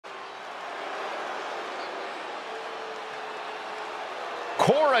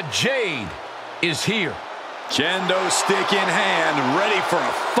Cora Jade is here. Kendo stick in hand, ready for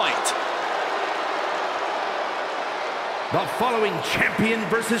a fight. The following champion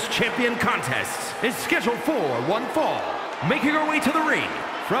versus champion contest is scheduled for one fall. Making her way to the ring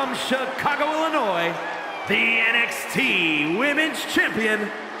from Chicago, Illinois, the NXT Women's Champion,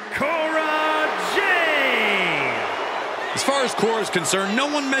 Cora Jade. As far as Cora is concerned, no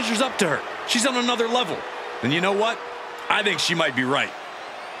one measures up to her. She's on another level. And you know what? I think she might be right.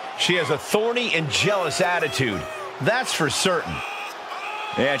 She has a thorny and jealous attitude. That's for certain.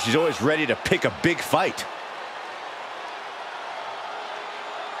 And she's always ready to pick a big fight.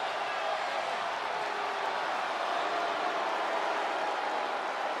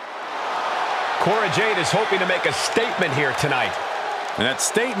 Cora Jade is hoping to make a statement here tonight. And that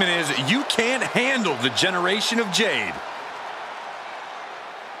statement is, you can't handle the generation of Jade.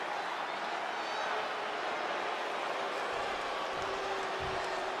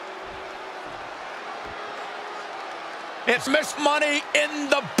 It's Miss Money in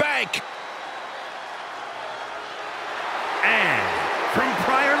the Bank. And from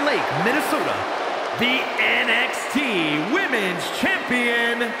Prior Lake, Minnesota, the NXT Women's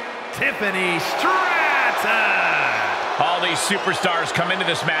Champion, Tiffany Stratton. All these superstars come into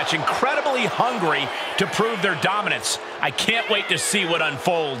this match incredibly hungry to prove their dominance. I can't wait to see what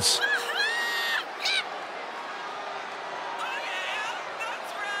unfolds.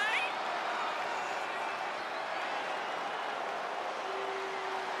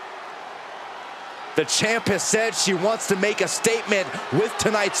 The champ has said she wants to make a statement with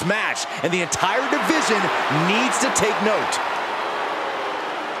tonight's match, and the entire division needs to take note.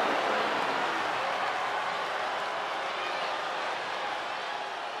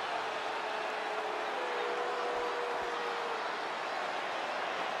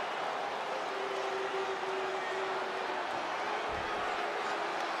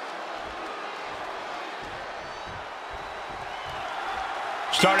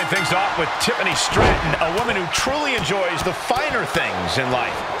 Starting things off with Tiffany Stratton, a woman who truly enjoys the finer things in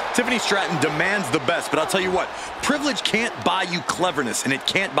life. Tiffany Stratton demands the best, but I'll tell you what, privilege can't buy you cleverness, and it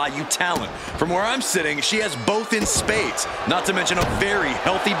can't buy you talent. From where I'm sitting, she has both in spades, not to mention a very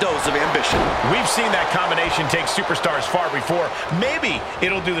healthy dose of ambition. We've seen that combination take superstars far before. Maybe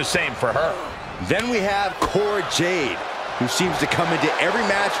it'll do the same for her. Then we have Cora Jade, who seems to come into every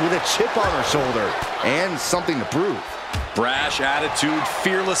match with a chip on her shoulder and something to prove. Brash attitude,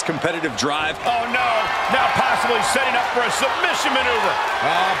 fearless competitive drive. Oh no, now possibly setting up for a submission maneuver.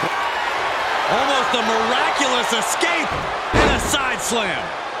 Almost a miraculous escape and a side slam.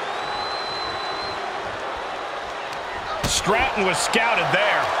 Stratton was scouted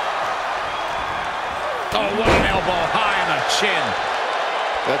there. Oh, what an elbow high on the chin.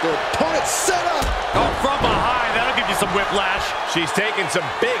 Got their opponent set up. Oh, from behind, that'll give you some whiplash. She's taking some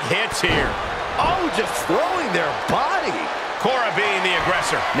big hits here. Oh, just throwing their body. Cora being the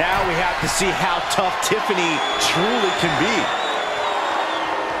aggressor. Now we have to see how tough Tiffany truly can be.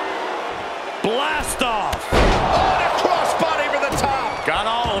 Blast off. Oh, and a crossbody for the top. Got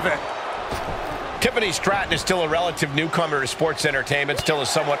all of it. Tiffany Stratton is still a relative newcomer to sports entertainment, still a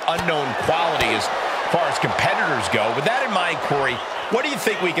somewhat unknown quality as far as competitors go. With that in mind, Corey, what do you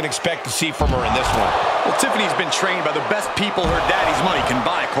think we can expect to see from her in this one? Well, Tiffany's been trained by the best people her daddy's money can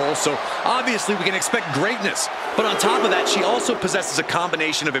buy, Cole, so obviously we can expect greatness. But on top of that, she also possesses a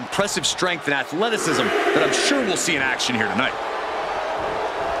combination of impressive strength and athleticism that I'm sure we'll see in action here tonight.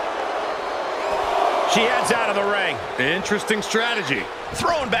 She heads out of the ring. Interesting strategy.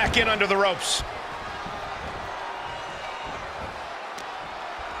 Thrown back in under the ropes.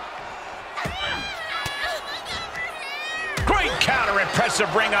 Great counter,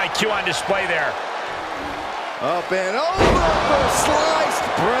 impressive ring IQ on display there. Up and over for sliced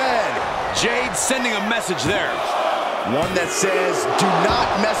bread. Jade sending a message there. One that says, do not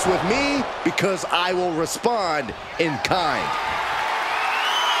mess with me because I will respond in kind.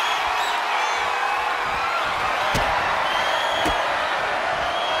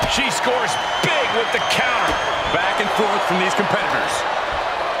 She scores big with the counter. Back and forth from these competitors.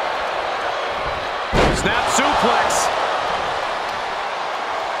 Snap suplex.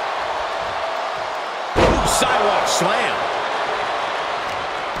 Sidewalk slam.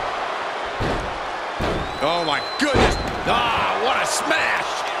 Oh my goodness. Ah, what a smash.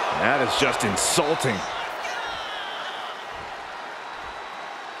 That is just insulting.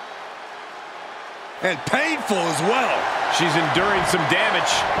 And painful as well. She's enduring some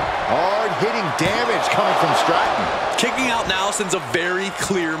damage. Hard-hitting damage coming from Stratton. Kicking out now sends a very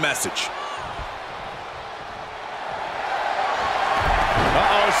clear message.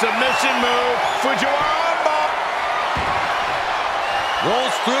 Uh-oh, submission move. Fujiwara.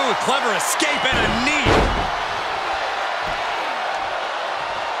 Rolls through with clever escape and a knee.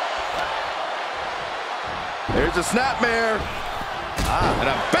 There's a snapmare. And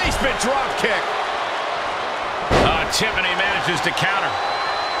a basement drop kick. Tiffany manages to counter.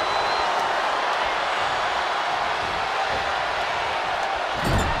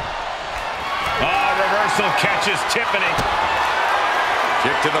 Reversal catches Tiffany.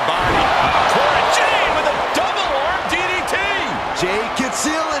 Kick to the body. Cora Jade with a double arm DDT. Jade can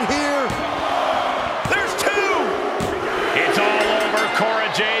seal it here. There's two. It's all over.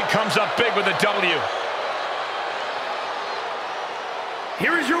 Cora Jade comes up big with a W.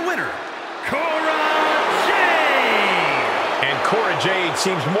 Here is your winner, Cora Jade. And Cora Jade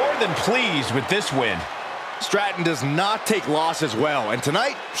seems more than pleased with this win. Stratton does not take losses well, and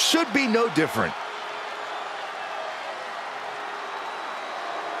tonight should be no different.